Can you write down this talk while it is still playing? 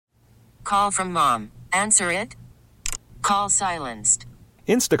Call from mom. Answer it. Call silenced.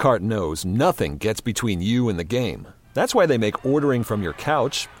 Instacart knows nothing gets between you and the game. That's why they make ordering from your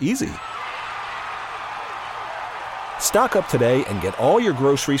couch easy. Stock up today and get all your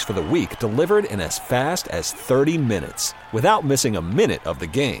groceries for the week delivered in as fast as 30 minutes without missing a minute of the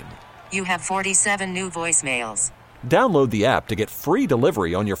game. You have 47 new voicemails. Download the app to get free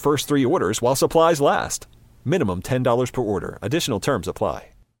delivery on your first 3 orders while supplies last. Minimum $10 per order. Additional terms apply.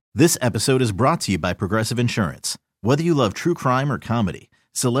 This episode is brought to you by Progressive Insurance. Whether you love true crime or comedy,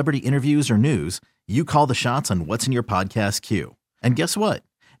 celebrity interviews or news, you call the shots on what's in your podcast queue. And guess what?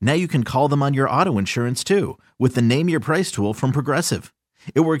 Now you can call them on your auto insurance too with the Name Your Price tool from Progressive.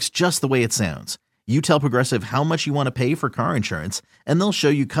 It works just the way it sounds. You tell Progressive how much you want to pay for car insurance, and they'll show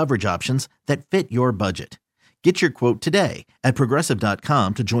you coverage options that fit your budget. Get your quote today at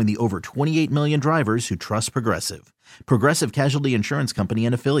Progressive.com to join the over 28 million drivers who trust Progressive. Progressive Casualty Insurance Company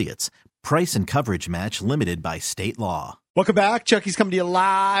and Affiliates. Price and coverage match limited by state law. Welcome back. Chucky's coming to you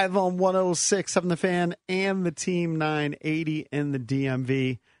live on 106.7 The Fan and the Team 980 in the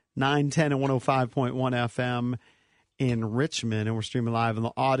DMV, 910 and 105.1 FM in Richmond. And we're streaming live on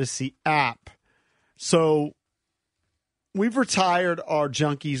the Odyssey app. So we've retired our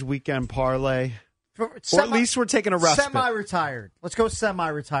Junkies weekend parlay. Or at least we're taking a respite. Semi-retired. Let's go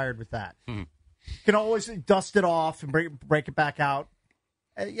semi-retired with that. You can always dust it off and break it back out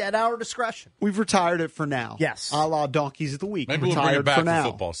at our discretion. We've retired it for now. Yes. A la Donkeys of the Week. Maybe retired we'll bring it back for now.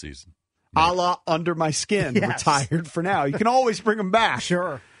 football season. A la Under My Skin. Yes. Retired for now. You can always bring them back.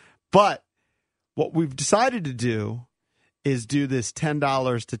 Sure. But what we've decided to do is do this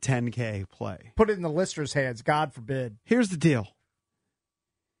 $10 to $10K play. Put it in the listener's hands, God forbid. Here's the deal.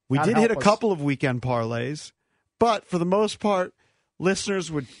 We God did help hit a us. couple of weekend parlays, but for the most part, listeners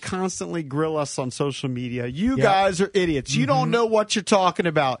would constantly grill us on social media. You guys are idiots. You don't know what you're talking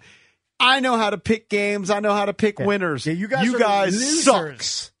about. I know how to pick games. I know how to pick winners. Yeah, you guys suck.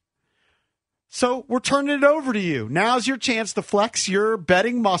 losers. So we're turning it over to you. Now's your chance to flex your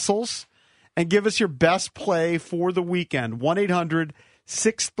betting muscles and give us your best play for the weekend.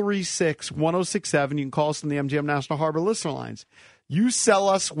 1-800-636-1067. You can call us on the MGM National Harbor listener lines. You sell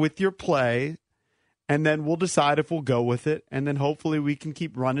us with your play, and then we'll decide if we'll go with it, and then hopefully we can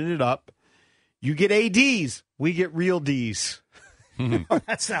keep running it up. You get ADs. We get real Ds.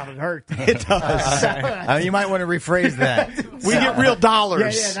 That sounded hurt. It does. You might want to rephrase that. We get real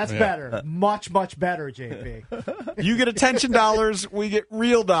dollars. Yeah, that's better. Much, much better, JP. You get attention dollars. We get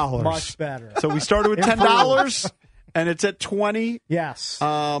real dollars. Much better. So we started with $10, and it's at $20. Yes.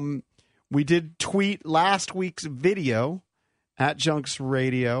 We did tweet last week's video at Junks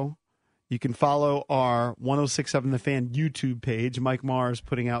Radio. You can follow our 106.7 The Fan YouTube page. Mike Marr is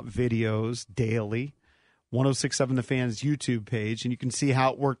putting out videos daily. 106.7 The Fan's YouTube page, and you can see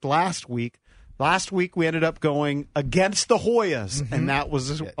how it worked last week. Last week, we ended up going against the Hoyas, and that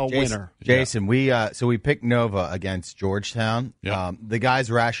was a winner. Jason, we picked Nova against Georgetown. Yep. The guy's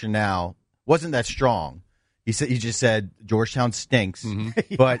rationale wasn't that strong. He just said Georgetown stinks,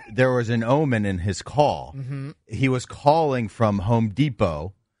 but there was an omen in his call. He was calling from Home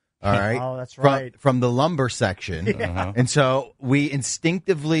Depot. All right. Oh, that's right. From the lumber section. Uh-huh. And so we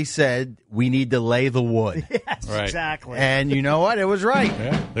instinctively said we need to lay the wood. Yes, Right. exactly. And you know what? It was right.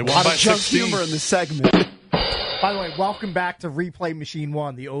 Yeah, they A won lot by of junk 16. humor in the segment. By the way, welcome back to Replay Machine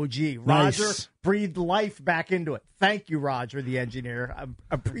 1, the OG. Nice. Roger breathed life back into it. Thank you, Roger, the engineer. I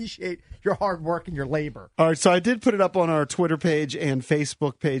appreciate your hard work and your labor. All right, so I did put it up on our Twitter page and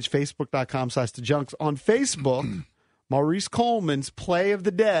Facebook page, facebook.com/thejunks. On Facebook, Maurice Coleman's play of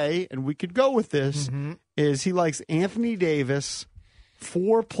the day, and we could go with this, is he likes Anthony Davis,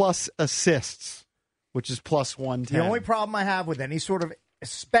 4+ assists, which is plus 110. The only problem I have with any sort of,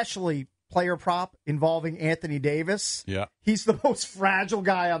 especially player prop involving Anthony Davis, he's the most fragile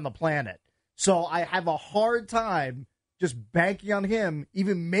guy on the planet. So I have a hard time just banking on him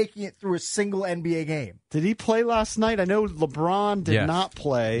even making it through a single NBA game. Did he play last night? I know LeBron did not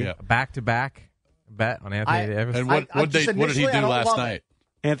play. Yeah. Back-to-back bet on Anthony Davis. And what did he do last night?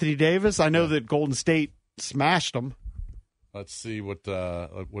 Anthony Davis, I know that Golden State smashed him. Let's see what his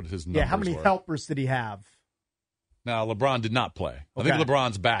numbers Yeah, how many were. helpers did he have? Now, LeBron did not play. I Okay. think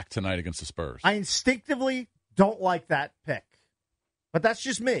LeBron's back tonight against the Spurs. I instinctively don't like that pick. But that's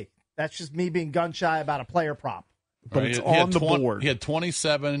just me. That's just me being gun-shy about a player prop. But it's on the board. He had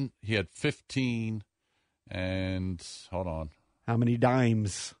 27, he had 15, and hold on. How many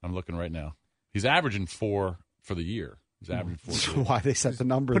dimes? I'm looking right now. He's averaging 4 for the year. He's averaging 4. That's why they set the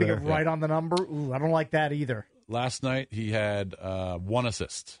number Putting there. it right on the number? Ooh, I don't like that either. Last night, he had 1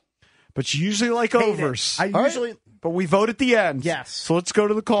 assist. but you usually like Hate overs. it. I usually. But we vote at the end. Yes. So let's go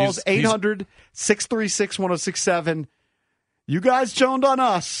to the calls. 800-636-1067. You guys joned on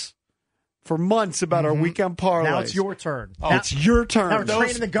us for months about our weekend parlays. Now it's your turn. Oh, it's your turn. Now we're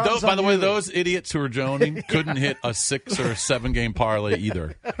training the guns by the way, you. those idiots who are joning couldn't hit a 6 or 7 game parlay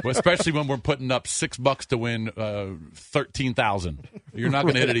either, especially when we're putting up $6 to win 13,000. You're not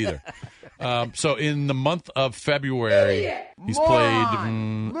going to hit it either. So in the month of February, he's played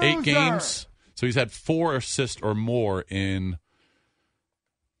 8 games. So he's had 4 assists or more in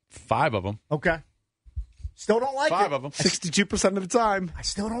 5 of them. Okay. Still don't like 5 it. of them. 62% of the time. I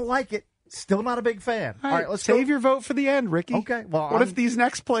still don't like it. Still not a big fan. All right, let's save your vote for the end, Ricky. Okay. Well, what if these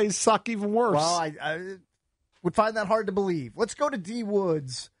next plays suck even worse? Well, I would find that hard to believe. Let's go to D.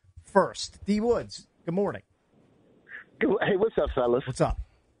 Woods first. D. Woods, good morning. Hey, what's up, fellas? What's up?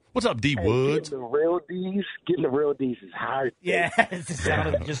 What's up, D. Woods? Getting the real D's is hard. Yeah, it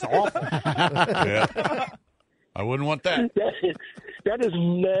sounded just awful. Yeah. I wouldn't want that. That is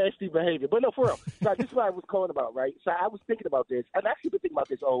nasty behavior. But no, for real. So this is what I was calling about, right? So I was thinking about this. I've actually been thinking about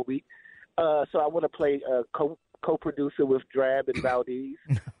this all week. So I want to play co-producer with Drab and Valdez.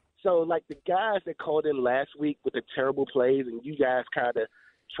 So, like, the guys that called in last week with the terrible plays, and you guys kind of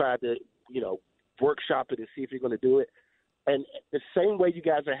tried to, workshop it and see if you're going to do it. And the same way you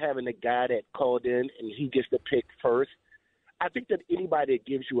guys are having the guy that called in and he gets to pick first, I think that anybody that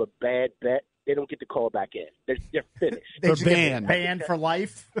gives you a bad bet, they don't get to call back in. They're finished. They're banned. Banned for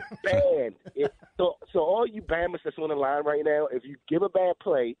life? Banned. So all you Bammers that's on the line right now, if you give a bad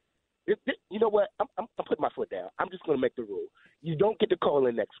play, you know what? I'm putting my foot down. I'm just going to make the rule. You don't get to call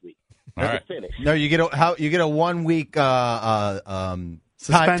in next week. All right. Finished. No, you get a 1 week timeout.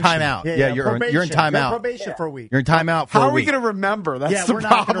 Yeah, you're in timeout. You're probation for a week. You're in timeout for How a are we week. going to remember? That's Yeah, the we're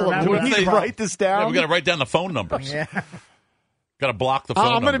not gonna problem. remember. We need to write this down. Yeah, we got to write down the phone numbers. Yeah. Got to block the phone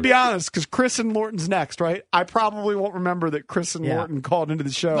I'm going to numbers. be honest, because Chris and Lorton's next, right? I probably won't remember that Chris and Lorton called into the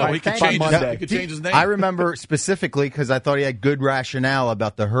show No, he could by change Monday. he could change his name. I remember specifically because I thought he had good rationale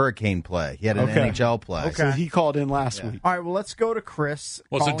about the hurricane play. He had an NHL play. Okay. So he called in last week. All right, well, let's go to Chris.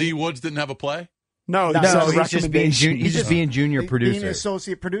 Well, so D. Woods didn't have a play? No, No, he's just being junior producer. Being an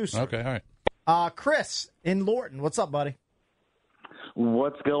associate producer. Okay, all right. Chris in Lorton, what's up, buddy?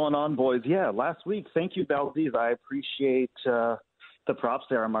 What's going on, boys? Yeah, last week, thank you, Valdez. I appreciate the props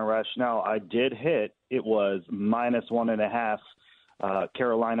there on my rationale. I did hit. It was -1.5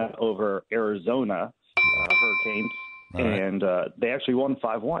 Carolina over Arizona Hurricanes. And they actually won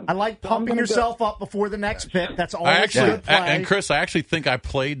 5-1. I like pumping yourself up before the next pick. That's always a good play. And Chris, I actually think I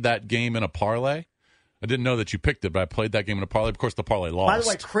played that game in a parlay. I didn't know that you picked it, but I played that game in a parlay. Of course, the parlay lost. By the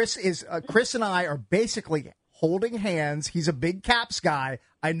way, Chris and I are basically holding hands. He's a big Caps guy.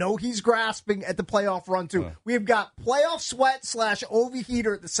 I know he's grasping at the playoff run, too. We've got playoff sweat /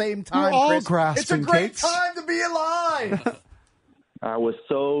 overheater at the same time, We're all Chris. grasping, It's a great Cates. time to be alive. I was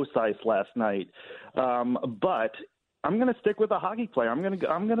so psyched last night. But I'm going to stick with a hockey player. I'm going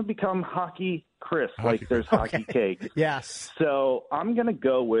to become Hockey Chris, like there's Hockey Cake. Yes. So I'm going to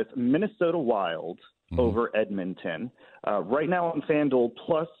go with Minnesota Wild over Edmonton. Right now on FanDuel,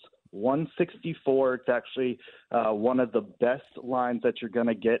 plus 164. It's actually one of the best lines that you're going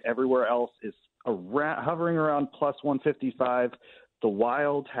to get. Everywhere else is hovering around plus 155. The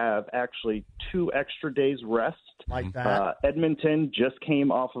Wild have actually 2 extra days rest. Like that. Edmonton just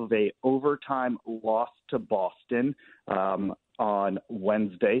came off of a overtime loss to Boston on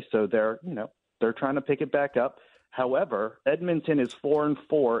Wednesday, so they're trying to pick it back up. However, Edmonton is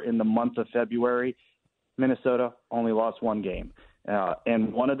 4-4 in the month of February. Minnesota only lost 1 game.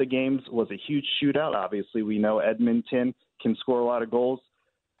 And one of the games was a huge shootout. Obviously, we know Edmonton can score a lot of goals.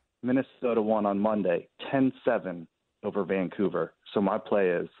 Minnesota won on Monday, 10-7 over Vancouver. So my play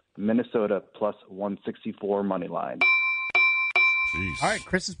is Minnesota plus 164 money line. Jeez. All right,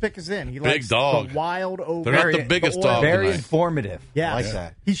 Chris's pick is in. He Big likes dog. the Wild over. They're not the biggest dog Very tonight. informative. Yeah, I like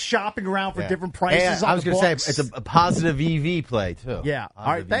that. He's shopping around for Yeah. different prices. Yeah, I was going to say it's a positive EV play too. Yeah.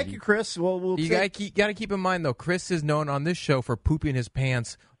 All right. Thank you, Chris. Well, we'll You got to keep in mind though, Chris is known on this show for pooping his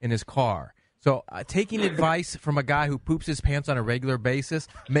pants in his car. So taking advice from a guy who poops his pants on a regular basis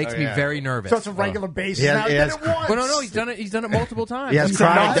makes me very nervous. So it's a regular basis. Yeah, now he yeah, did it once. Well, no, he's done it. He's done it multiple times. He has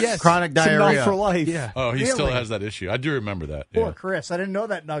chronic It's diarrhea. enough for life. Yeah. Oh, he still Really? has that issue. I do remember that. Poor Yeah. Chris. I didn't know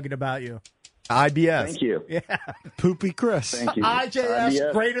that nugget about you. IBS. Thank you. Yeah. Poopy Chris. Thank you. IJS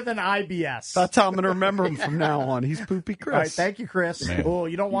IBS. greater than IBS. That's how I'm going to remember him from now on. He's Poopy Chris. All right. Thank you, Chris. Man. Oh,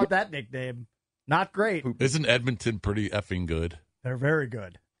 you don't want that nickname. Not great. Isn't Edmonton pretty effing good? They're very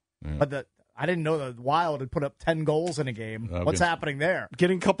good. Yeah. But I didn't know the Wild had put up 10 goals in a game. What's happening there?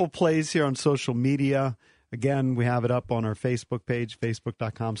 Getting a couple plays here on social media. Again, we have it up on our Facebook page,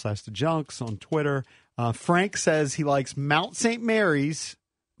 facebook.com/thejunks, on Twitter. Frank says he likes Mount St. Mary's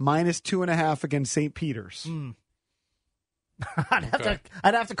 -2.5 against St. Peter's. I'd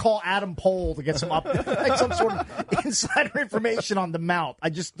have to call Adam Pohl to get some some sort of insider information on the Mount.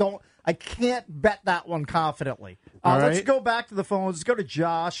 I can't bet that one confidently. Let's go back to the phones. Let's go to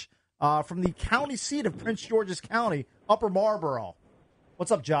Josh from the county seat of Prince George's County, Upper Marlboro.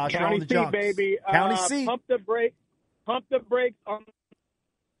 What's up, Josh? County seat, Junks. Baby. County seat. Pump the brakes on.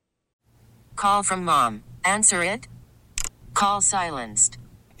 Call from mom. Answer it. Call silenced.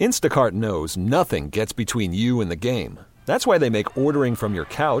 Instacart knows nothing gets between you and the game. That's why they make ordering from your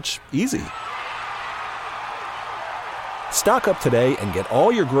couch easy. Stock up today and get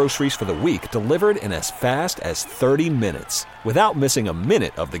all your groceries for the week delivered in as fast as 30 minutes without missing a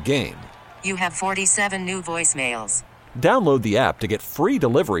minute of the game. You have 47 new voicemails. Download the app to get free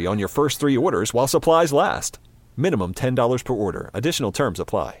delivery on your first 3 orders while supplies last. Minimum $10 per order. Additional terms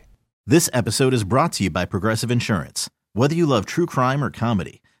apply. This episode is brought to you by Progressive Insurance. Whether you love true crime or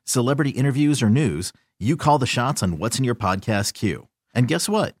comedy, celebrity interviews or news, you call the shots on what's in your podcast queue. And guess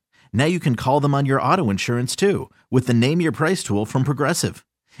what? Now you can call them on your auto insurance too with the Name Your Price tool from Progressive.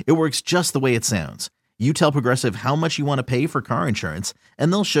 It works just the way it sounds. You tell Progressive how much you want to pay for car insurance,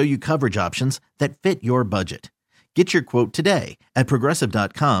 and they'll show you coverage options that fit your budget. Get your quote today at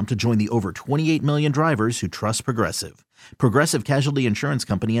Progressive.com to join the over 28 million drivers who trust Progressive. Progressive Casualty Insurance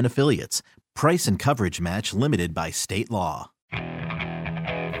Company and Affiliates. Price and coverage match limited by state law.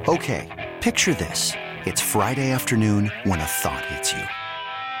 Okay, picture this. It's Friday afternoon when a thought hits you.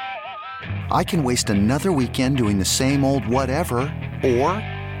 I can waste another weekend doing the same old whatever, or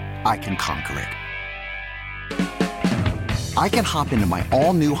I can conquer it. I can hop into my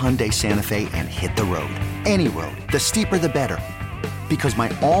all-new Hyundai Santa Fe and hit the road. Any road. The steeper, the better. Because my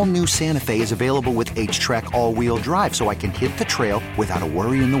all-new Santa Fe is available with H-Track all-wheel drive, so I can hit the trail without a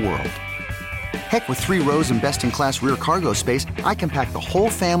worry in the world. Heck, with 3 rows and best-in-class rear cargo space, I can pack the whole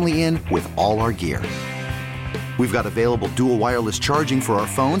family in with all our gear. We've got available dual wireless charging for our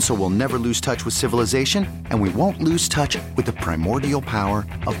phones, so we'll never lose touch with civilization, and we won't lose touch with the primordial power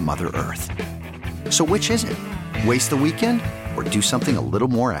of Mother Earth. So which is it? Waste the weekend or do something a little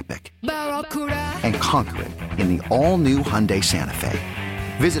more epic? And conquer it in the all-new Hyundai Santa Fe.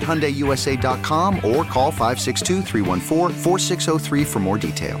 Visit HyundaiUSA.com or call 562-314-4603 for more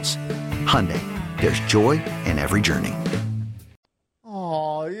details. Hyundai, there's joy in every journey.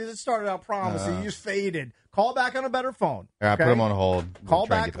 Oh, you started out promising. You just faded. Call back on a better phone. All right, okay? put him on hold. Call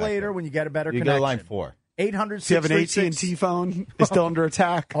back later when you get a better connection. You go line 4. 800 Do you have an AT&T phone? Is still under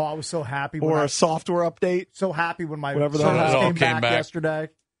attack? Oh, I was so happy. Or a software update? So happy when my whatever service that came back yesterday.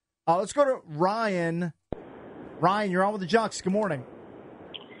 Let's go to Ryan. Ryan, you're on with the Junks. Good morning.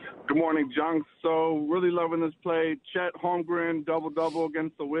 Good morning, Junks. So really loving this play. Chet Holmgren, double-double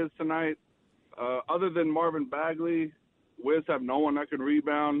against the Wiz tonight. Other than Marvin Bagley, Wiz have no one that can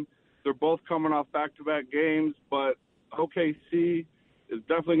rebound. They're both coming off back-to-back games, but OKC is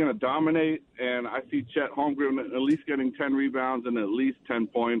definitely going to dominate, and I see Chet Holmgren at least getting 10 rebounds and at least 10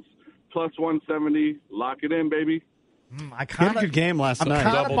 points. Plus 170. Lock it in, baby. He had a good game last night.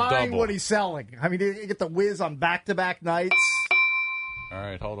 I'm kind of buying what he's selling. I mean, you get the Wiz on back-to-back nights. All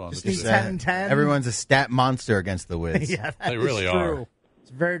right, hold on. Just need 10 and 10. Everyone's a stat monster against the Wiz. Yeah, they really true. are.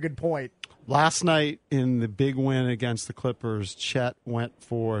 It's a very good point. Last night in the big win against the Clippers, Chet went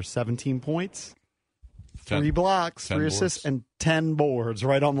for 17 points, 3 blocks, 3 assists, and 10 boards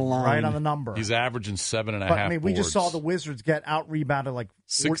right on the line. Right on the number. He's averaging 7.5 But, I mean, we just boards. saw the Wizards get out-rebounded like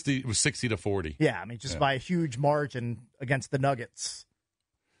 60. It was 60-40. Yeah, I mean, just by a huge margin against the Nuggets.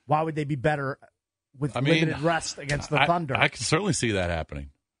 Why would they be better with limited rest against the Thunder? I can certainly see that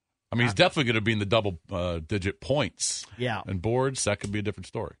happening. I mean, he's definitely going to be in the double-digit points. Yeah. And boards, that could be a different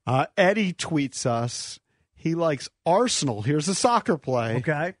story. Eddie tweets us. He likes Arsenal. Here's a soccer play.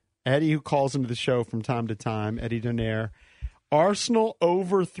 Okay. Eddie, who calls into the show from time to time, Eddie Donaire. Arsenal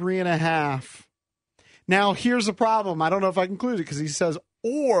over 3.5. Now, here's the problem. I don't know if I can include it because he says,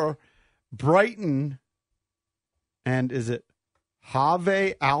 or Brighton, and is it Have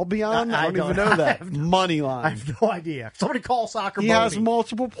Albion? I don't even know that. Money line. I have no idea. Somebody call soccer. He has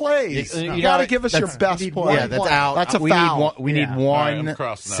multiple plays. You got to give us your best play. Yeah, that's out. That's a foul. We need one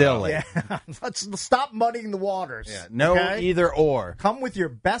silly. Yeah. Let's stop muddying the waters. Yeah, no either or. Come with your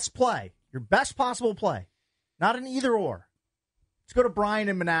best play, your best possible play, not an either or. Let's go to Brian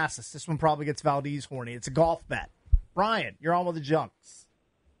in Manassas. This one probably gets Valdez horny. It's a golf bet. Brian, you're on with the Junks.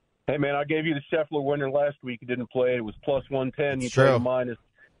 Hey, man, I gave you the Scheffler winner last week. You didn't play it. It was plus 110. You true. played a minus.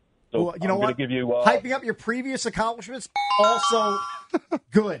 So Well, you know I'm what? Give you, hyping up your previous accomplishments also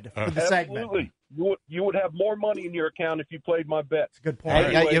good for the segment. Absolutely. You would have more money in your account if you played my bets. Good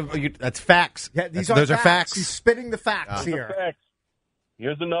point. That's facts. Yeah, those are facts. He's spitting the facts Those here. are facts.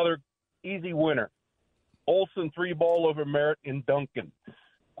 Here's another easy winner. Olsen 3-ball over Merritt in Duncan.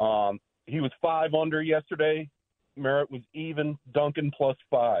 He was 5 under yesterday. Merritt was even. Duncan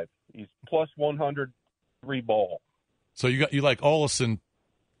 +5. He's +100 3-ball. So you like Olsen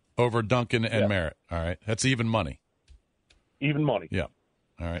over Duncan and Merritt. All right. That's even money. Even money. Yeah.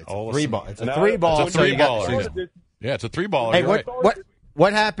 All right. It's a 3-ball. It's a Now, 3-ball. It's a 3-baller. Yeah, it's a 3-baller. Hey, You're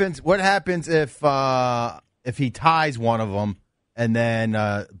what happens? What happens if he ties one of them and then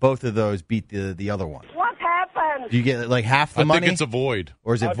both of those beat the other one? What happened? Do you get like half the money? I think it's a void.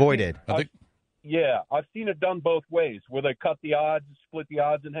 Or is it voided? I think. Yeah, I've seen it done both ways, where they cut the odds, split the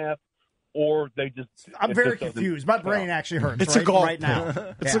odds in half, or they just. I'm very confused. My brain actually hurts. It's a golf right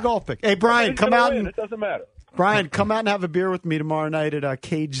now. It's a golf pick. Hey, Brian, come out and It doesn't matter. Brian, come out and have a beer with me tomorrow night at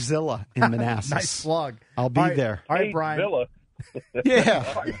Cagezilla in Manassas. Nice slug. I'll be there. All right, Brian. Villa.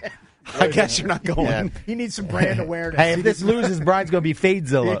 Yeah. I guess you're not going. Yeah. He needs some brand awareness. Hey, if this loses, Brian's going to be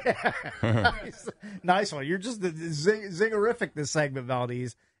Fadezilla. Nice one. You're just zingerific this segment,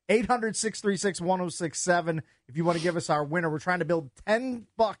 Valdez. 800-636-1067. If you want to give us our winner, we're trying to build $10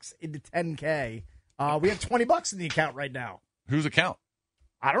 into $10K. We have $20 in the account right now. Whose account?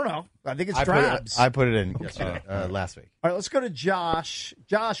 I don't know. I think it's Drab's. I put it in yesterday, last week. All right, let's go to Josh.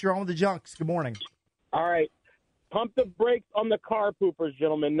 Josh, you're on with the Junks. Good morning. All right. Pump the brakes on the car poopers,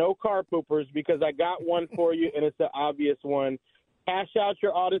 gentlemen. No car poopers, because I got one for you, and it's the obvious one. Cash out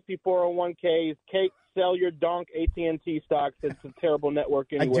your Odyssey 401ks. Kate, sell your donk AT&T stocks. It's a terrible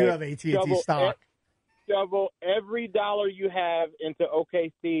network anyway. I do have AT&T stock. Shovel every dollar you have into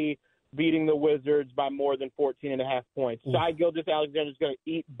OKC beating the Wizards by more than 14.5 points. Shai Gilgeous-Alexander's going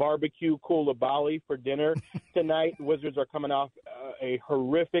to eat barbecue Koulibaly for dinner tonight. The Wizards are coming off a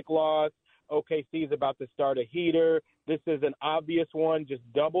horrific loss. OKC is about to start a heater. This is an obvious one. Just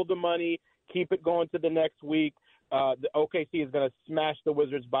double the money. Keep it going to the next week. The OKC is going to smash the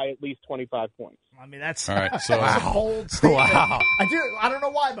Wizards by at least 25 points. I mean, that's, all right, so, that's a bold statement. Wow. I don't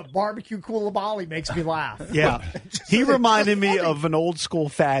know why, but barbecue Koulibaly makes me laugh. Yeah. He reminded me of an old school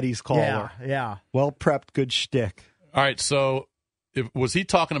Fatties caller. Yeah. Well prepped, good shtick. All right, so was he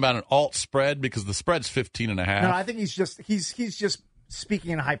talking about an alt spread? Because the spread's 15.5. No, I think he's just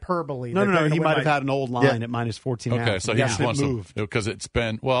speaking in hyperbole. No. He might have had an old line at minus 14.5. Okay, so he just wants to, because it's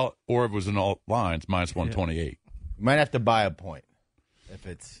been, or if it was an alt line, it's minus 128. You might have to buy a point if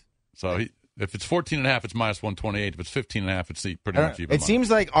it's. So if it's 14.5, it's minus 128. If it's 15.5, it's pretty much even. It seems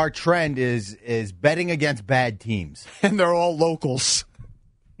like our trend is betting against bad teams, and they're all locals.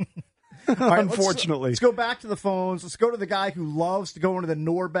 All right, unfortunately. Let's go back to the phones. Let's go to the guy who loves to go into the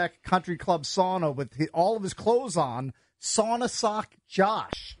Norbeck Country Club sauna with all of his clothes on. Sauna Sock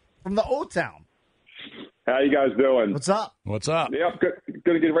Josh from the O-Town. How you guys doing? What's up? What's up? Yeah, I'm going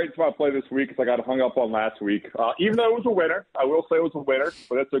to get ready for my play this week because I got hung up on last week. Even though it was a winner, I will say it was a winner,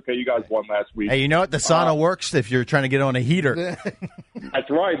 but that's okay. You guys won last week. Hey, you know what? The sauna works if you're trying to get on a heater. That's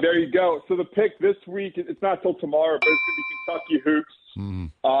right. There you go. So the pick this week, it's not till tomorrow, but it's going to be Kentucky Hoops.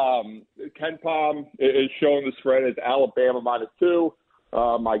 Ken Pom is showing the spread as Alabama -2.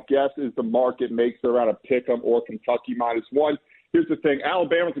 My guess is the market makes it around a pick 'em or Kentucky -1. Here's the thing.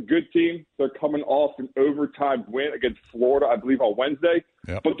 Alabama's a good team. They're coming off an overtime win against Florida, I believe, on Wednesday.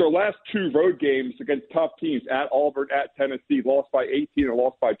 Yep. But their last 2 road games against tough teams, at Auburn, at Tennessee, lost by 18 and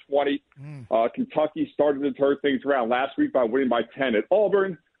lost by 20. Kentucky started to turn things around last week by winning by 10 at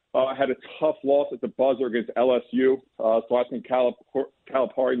Auburn. Had a tough loss at the buzzer against LSU. So I think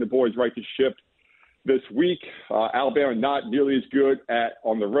Calipari and the boys right to ship this week. Alabama not nearly as good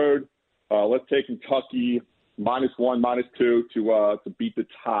on the road. Let's take Kentucky -1, -2 to beat the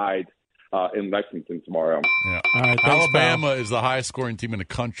Tide in Lexington tomorrow. Yeah. All right, thanks, Alabama pal. is the highest scoring team in the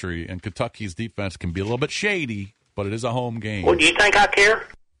country, and Kentucky's defense can be a little bit shady, but it is a home game. Well, do you think I care?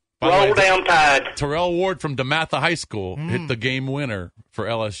 By the way, Roll down Tide. Terrell Ward from DeMatha High School hit the game winner for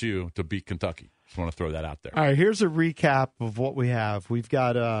LSU to beat Kentucky. Just want to throw that out there. All right, here's a recap of what we have. We've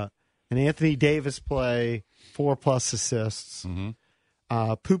got an Anthony Davis play, 4+ assists.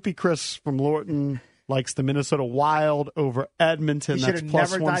 Poopy Chris from Lorton likes the Minnesota Wild over Edmonton. He That's should have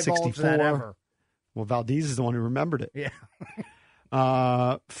plus never divulged 164. that ever. Well, Valdez is the one who remembered it. Yeah.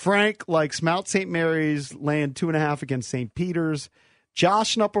 Frank likes Mount St. Mary's laying 2.5 against St. Peter's.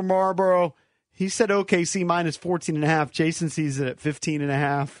 Josh in Upper Marlboro, he said OKC -14.5. Jason sees it at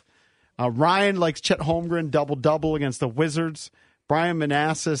 15.5. Ryan likes Chet Holmgren double-double against the Wizards. Brian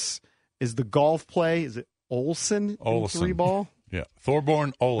Manassas is the golf play. Is it Olsen? Olsen. 3-ball? Yeah.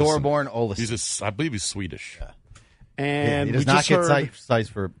 Thorborn Olsen. Thorborn Olsen. I believe he's Swedish. Yeah. And he does not get size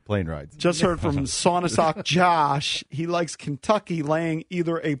for plane rides. Just heard from Saunasock Josh. He likes Kentucky laying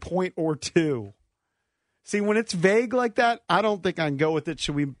either a point or 2. See, when it's vague like that, I don't think I can go with it.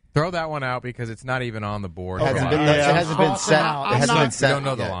 Should we throw that one out because it's not even on the board? It hasn't been set. We don't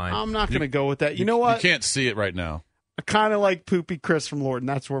know the line. I'm not going to go with that. You know what? You can't see it right now. I kind of like Poopy Chris from Lord, and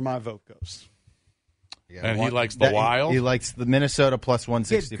that's where my vote goes. And he likes the Wild? He likes the Minnesota plus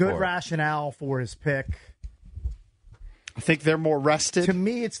 164. He has good rationale for his pick. I think they're more rested. To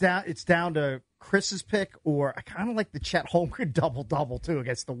me, it's down to Chris's pick, or I kind of like the Chet Holmgren double-double, too,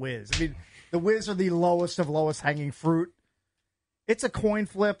 against the Wiz. I mean, the Wiz are the lowest of lowest hanging fruit. It's a coin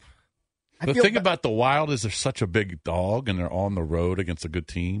flip. The thing about the Wild is they're such a big dog, and they're on the road against a good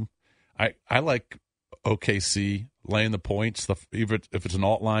team. I like OKC laying the points, even if it's an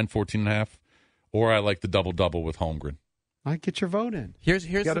alt line, 14.5, or I like the double-double with Holmgren. I get your vote in. Here's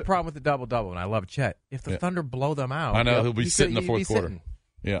the problem with the double-double, and I love Chet. If the Thunder blow them out, I know he'll be sitting in the fourth quarter.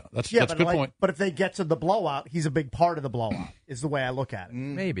 Yeah, that's a good point. But if they get to the blowout, he's a big part of the blowout, is the way I look at it.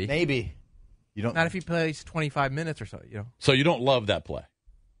 Maybe. You don't. Not if he plays 25 minutes or so. So you don't love that play.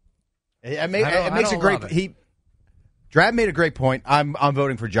 It makes a great. Drab made a great point. I'm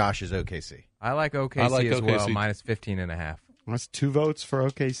voting for Josh's OKC. I like OKC as well, minus 15.5. That's 2 votes for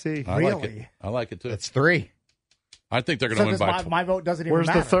OKC. Really? I like it too. That's 3. I think they're going to win by. My vote doesn't even matter.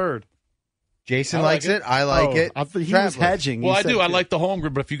 matter. Where's the third? Jason likes it. I like it. I thought he was hedging. Well, I do. I like the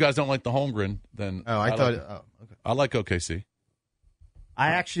Holmgren, but if you guys don't like the Holmgren, then okay. I like OKC. I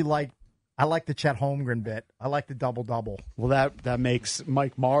actually like the Chet Holmgren bit. I like the double-double. Well, that makes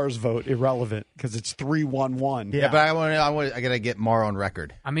Mike Marr's vote irrelevant because it's 3-1-1. Yeah, but I got to get Marr on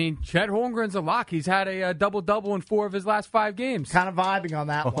record. I mean, Chet Holmgren's a lock. He's had a double-double in 4 of his last 5 games. Kind of vibing on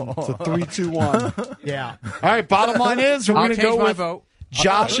that one. It's a 3-2-1. Yeah. All right, bottom line is we're going to go with vote.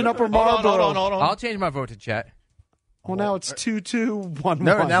 Josh and Upper Marlboro. Hold on. I'll change my vote to Chet. Well, now it's 2-2-1-1.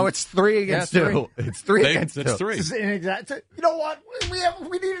 No, now it's 3 against 2. It's 3 against 2. It's 3. This is inexact. You know what?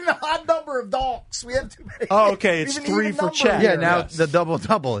 We need an odd number of dogs. We have too many. Oh, okay. It's 3 for Chet. Yeah, now the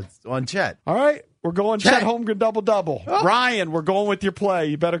double-double. It's on Chet. All right. We're going Chet Holmgren double-double. Oh. Ryan, we're going with your play.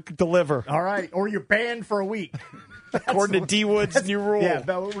 You better deliver. All right. Or you're banned for a week. According to D. Wood's new rule. Yeah,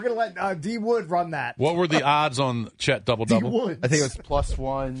 but we're going to let D. Wood run that. What were the odds on Chet double-double? I think it was plus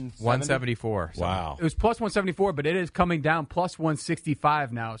 174. Wow. It was plus 174, but it is coming down plus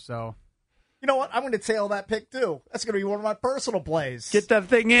 165 now, so. You know what? I'm going to tail that pick, too. That's going to be one of my personal plays. Get that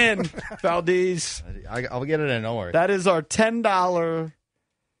thing in, Valdez. I'll get it in. Don't worry. That is our $10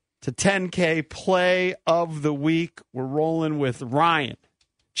 to 10K play of the week. We're rolling with Ryan.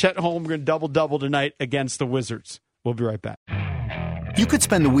 Chet Holmgren double-double tonight against the Wizards. We'll be right back. You could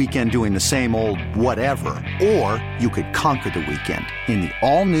spend the weekend doing the same old whatever, or you could conquer the weekend in the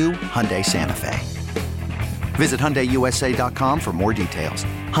all-new Hyundai Santa Fe. Visit HyundaiUSA.com for more details.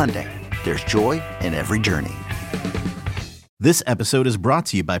 Hyundai, there's joy in every journey. This episode is brought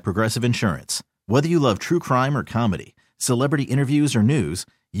to you by Progressive Insurance. Whether you love true crime or comedy, celebrity interviews or news,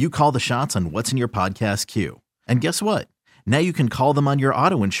 you call the shots on what's in your podcast queue. And guess what? Now you can call them on your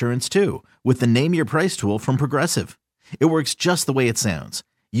auto insurance, too, with the Name Your Price tool from Progressive. It works just the way it sounds.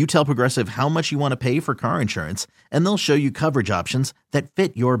 You tell Progressive how much you want to pay for car insurance, and they'll show you coverage options that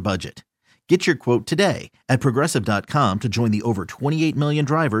fit your budget. Get your quote today at Progressive.com to join the over 28 million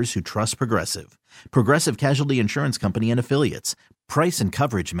drivers who trust Progressive. Progressive Casualty Insurance Company and Affiliates. Price and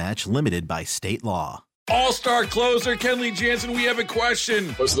coverage match limited by state law. All-star closer Kenley Jansen, we have a question.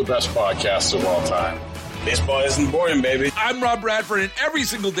 What's the best podcast of all time? Baseball isn't boring, baby. I'm Rob Bradford, and every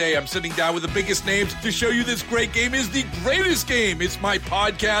single day I'm sitting down with the biggest names to show you this great game is the greatest game. It's my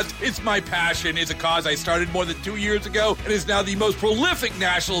podcast. It's my passion. It's a cause I started more than 2 years ago and is now the most prolific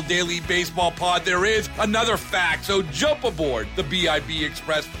national daily baseball pod there is. Another fact, so jump aboard the BIB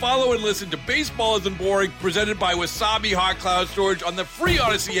Express. Follow and listen to Baseball Isn't Boring, presented by Wasabi Hot Cloud Storage on the free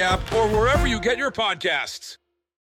Odyssey app or wherever you get your podcasts.